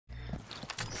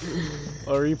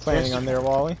What are you planning on there,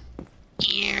 Wally?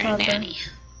 Here, Daddy.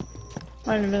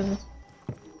 Mind your business.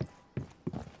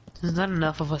 There's not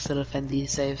enough of us to defend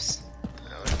these safes.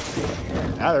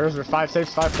 Ah, there's 5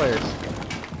 safes, 5 players.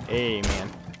 Hey, man.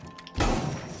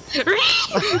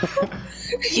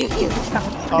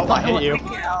 Oh, I hit you.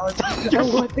 You're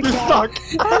stuck.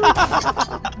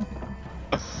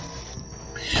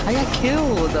 I got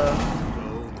killed.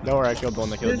 Don't worry, I killed the one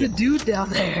that killed There's you. a dude down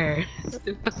there.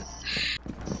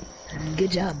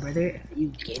 Good job, brother. You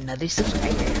get another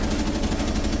subscriber.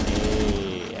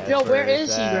 Hey, Yo, where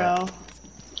is he, bro?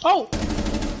 Oh!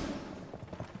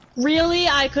 Really?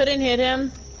 I couldn't hit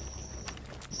him?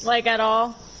 Like, at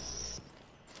all?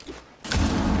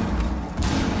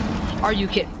 Are you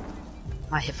kidding?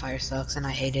 My hipfire sucks and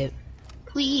I hate it.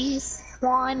 Please,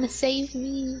 Juan, save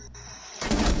me.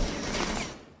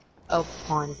 Oh,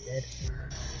 Juan is dead.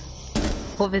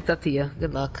 Well, it's up to you.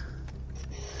 Good luck.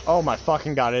 Oh my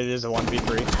fucking god, it is a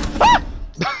 1v3.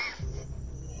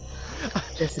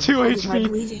 2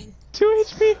 HP. 2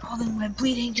 HP. Holding my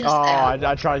bleeding just Oh, out.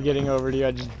 I tried getting over to you,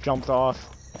 I just jumped off.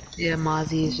 Yeah,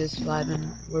 Mozzie is just vibing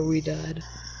where we died.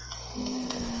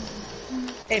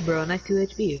 Hey bro, nice 2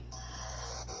 HP.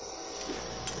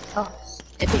 Oh,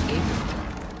 epic game.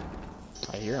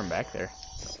 I hear him back there.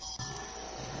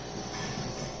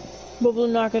 Boo-boo,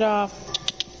 knock it off.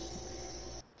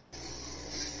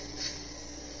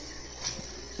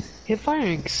 Hip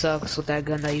firing sucks with that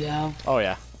gun that you have. Oh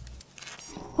yeah.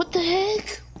 What the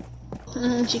heck?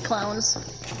 She clowns.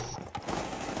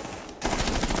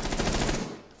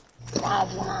 Blah,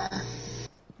 blah.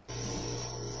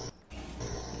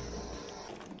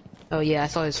 Oh yeah, I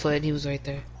saw his foot and he was right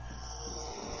there.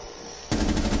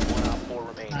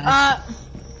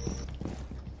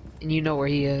 And you know where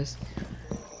he is.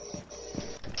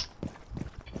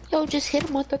 Yo, just hit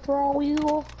him with the throw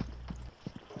wheel.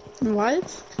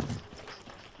 What?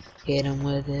 Hit him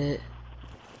with it.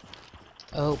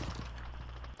 Oh.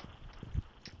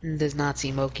 Does not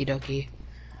seem okie dokie.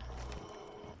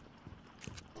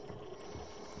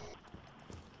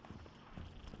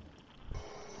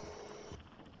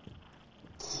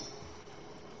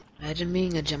 Imagine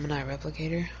being a Gemini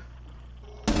replicator.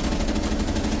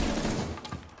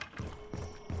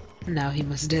 Now he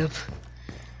must dip.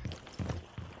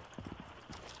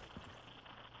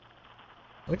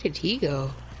 Where did he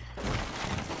go?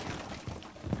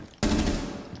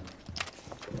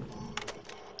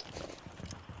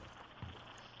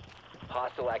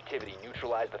 Hostile activity.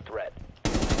 Neutralize the threat.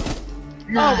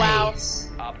 Nice.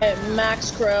 Oh wow. At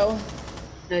Max Crow.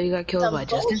 No, you got killed by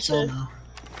Some JustinSOMO.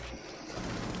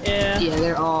 Yeah. Yeah,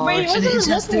 they're all. Wait, he wasn't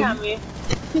Justin. looking at me.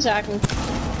 He's hacking.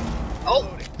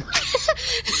 Oh.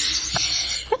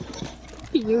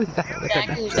 He really got it.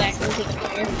 Hacking.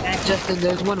 Justin,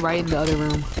 there's one right in the other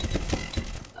room.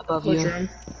 Above Which you. room?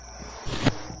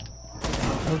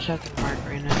 I'll check the mark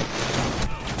right now.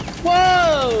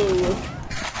 Whoa!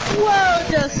 Whoa,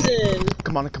 Justin!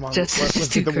 Come on. Just- Let's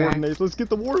just get the too warden cracked. ace. Let's get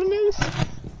the warden ace.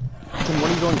 Can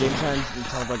one of you go in game chat and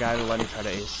tell the guy to let me try to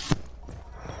ace?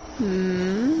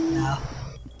 No.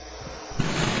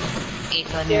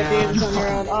 8 on your Yeah, game's on your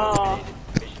own. Oh.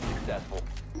 Mission successful.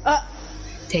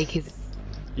 Take his.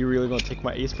 You really gonna take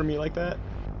my ace from me like that?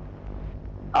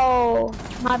 Oh,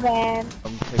 my bad.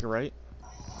 Take it right.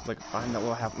 Like behind that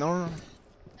little half. No.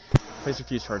 Place a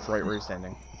fuse charge right where you're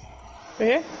standing. Right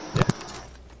here?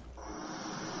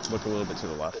 Look a little bit to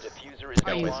the left. The diffuser is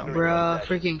Yeah, no wait, longer Bruh, in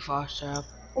possession. freaking Fox trap.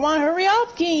 Come on, hurry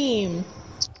up, game!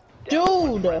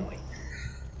 Dude! Bro,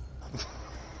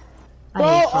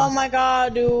 oh my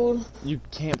god, dude. You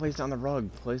can't place it on the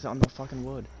rug. Place it on the fucking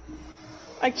wood.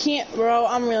 I can't, bro.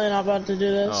 I'm really not about to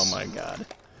do this. Oh my god.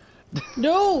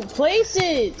 Dude, place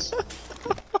it!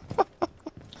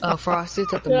 Oh, Frost,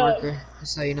 it's at the Yeah. marker,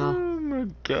 just so you know. Oh my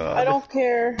god. I don't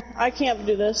care. I can't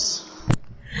do this.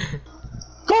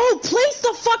 Go place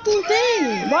the fucking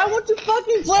thing! Why won't you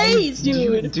fucking place,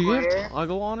 dude? Do you have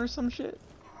toggle on or some shit?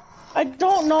 I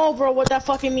don't know, bro, what that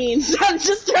fucking means. I'm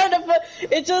just trying to put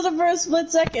it just for a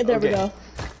split second. There we Okay. go.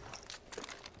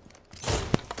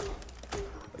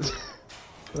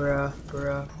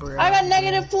 Bruh. I got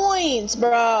negative points,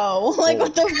 bro. Like,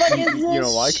 what the fuck is this You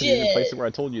know why? Because you didn't shit? place it where I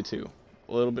told you to.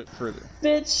 A little bit further.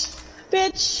 Bitch.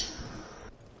 Bitch.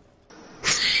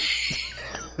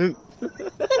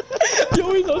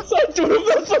 Joey's outside, dude. I'm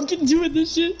not fucking doing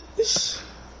this shit.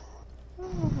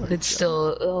 It's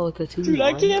still, oh, it's a 2-1. Dude,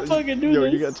 I can't fucking do Yo,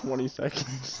 this. you got 20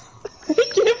 seconds. I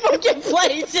can't fucking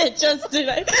place it, Justin.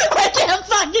 I can't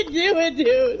fucking do it,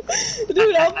 dude.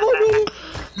 Dude, I'm fucking...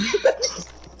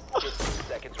 15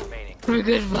 seconds remaining. We're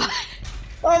good, bye.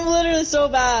 I'm literally so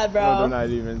bad, No, they're bro. not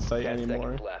even in sight 10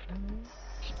 anymore. seconds left.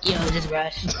 Yo, just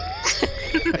rush.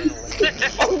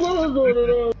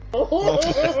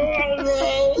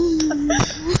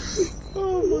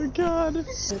 Oh my god. No.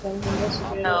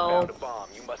 Found a bomb.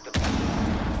 You must have.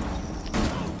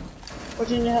 What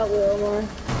do you need help with, Omar?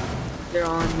 They're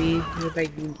on me. They're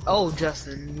begging. Oh,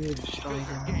 Justin, you destroyed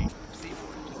him.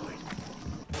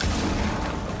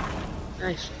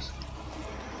 Nice, Justin.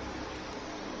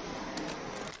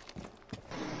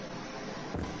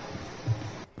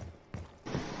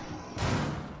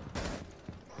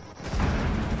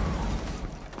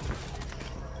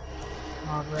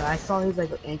 Oh, bro, I saw his like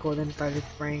ankle, then started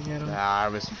spraying at him. Nah, I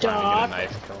was trying to get a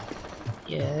knife kill.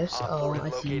 Yes. Oh, I see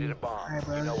located you. a bomb. Alright,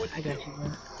 bro. You know what to I got do. you,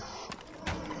 bro.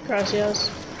 Gracias.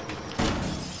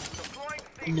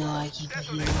 No, I keep it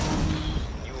here.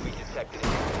 You will be detected.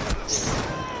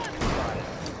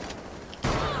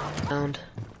 Found.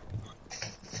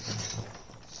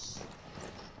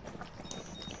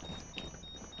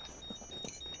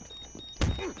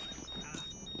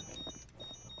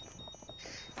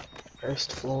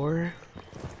 First floor.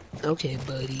 Okay,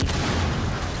 buddy.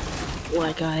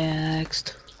 Like I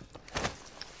asked.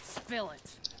 Spill it.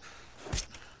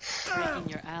 Breaking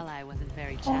your ally wasn't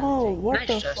very Oh, challenging. what Nice,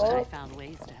 the Justin. I fuck? found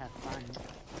ways to have fun.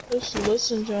 Just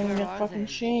listen to him Where get are fucking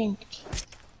they? shanked.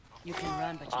 You can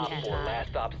run, but you Op can't 4, hide. last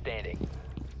stop standing.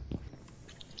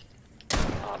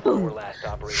 Op 4, last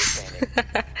operator standing.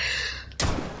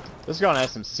 This gun has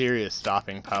some serious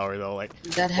stopping power though, like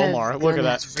That has Omar, look at gun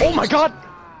that. has Oh my range. god!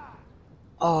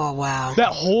 Oh wow. That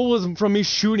hole was from me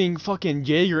shooting fucking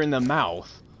Jaeger in the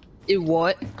mouth. It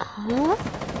what? Huh?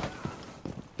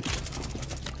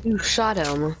 You shot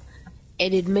him,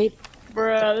 and it made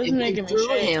Bruh, this is it making me threw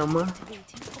shake. him,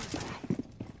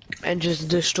 and just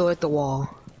destroyed the wall.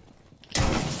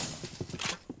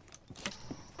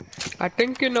 I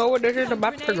think you know what this is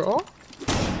about to go.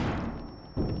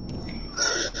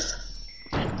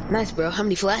 Nice, bro. How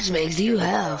many flashbangs do you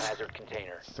have? Biohazard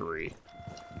container. 3.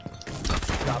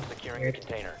 Stop securing the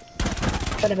container.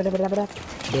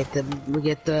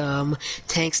 Get the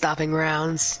tank stopping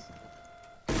rounds.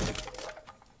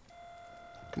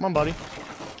 Come on, buddy.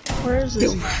 Where is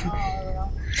this?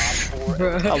 Op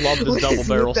 4, I love this double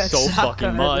barrel That so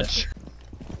shotgun. fucking much.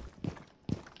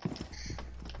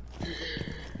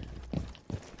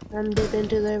 I'm deep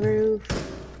into the roof.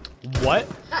 What?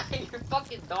 You're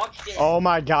fucking dog shit. Oh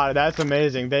my god, that's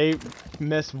amazing. They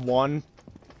missed one.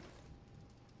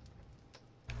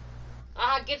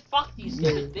 Ah, get fucked, you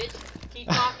stupid bitch. Keep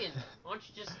talking. Why don't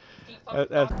you just keep fucking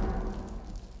talking?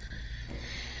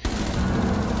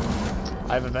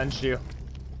 I've avenged you.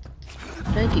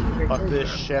 Thank you for Fuck telling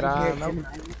this me. shit I'm on here them.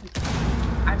 too.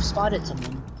 I've spotted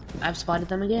someone. I've spotted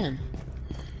them again.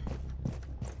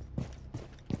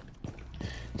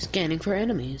 Scanning for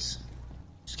enemies.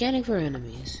 Scanning for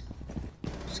enemies.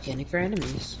 Scanning for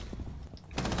enemies.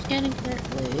 Scanning for...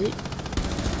 wait.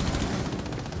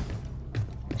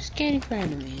 Scanning for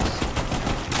enemies.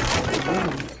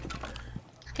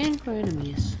 Scanning for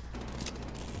enemies.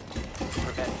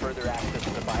 prevent further access to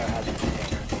the biohazard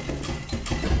container.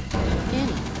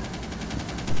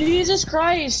 Scanning. Jesus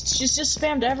Christ, she's just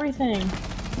spammed everything.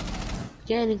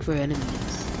 Scanning for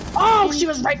enemies. Oh, she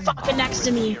was right fucking next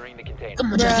to me. Securing the container.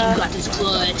 Come on, Justin, you got this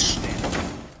clutch.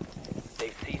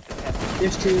 They've ceased attempting.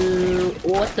 There's two.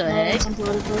 What the heck? Some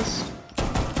politicals.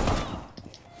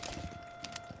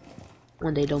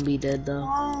 One day don't be dead though.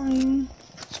 Fine.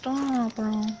 Stop,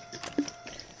 bro.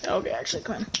 Okay, actually,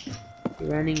 come in. You're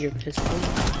running your pistol.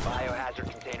 Biohazard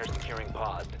container securing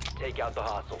paused. Take out the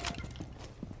hostile.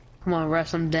 Come on, rush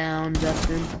them down,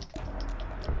 Justin.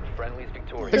 Friendly's The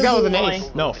victorious. guy with an Boy. ace.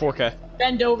 No, 4K.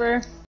 Bend over.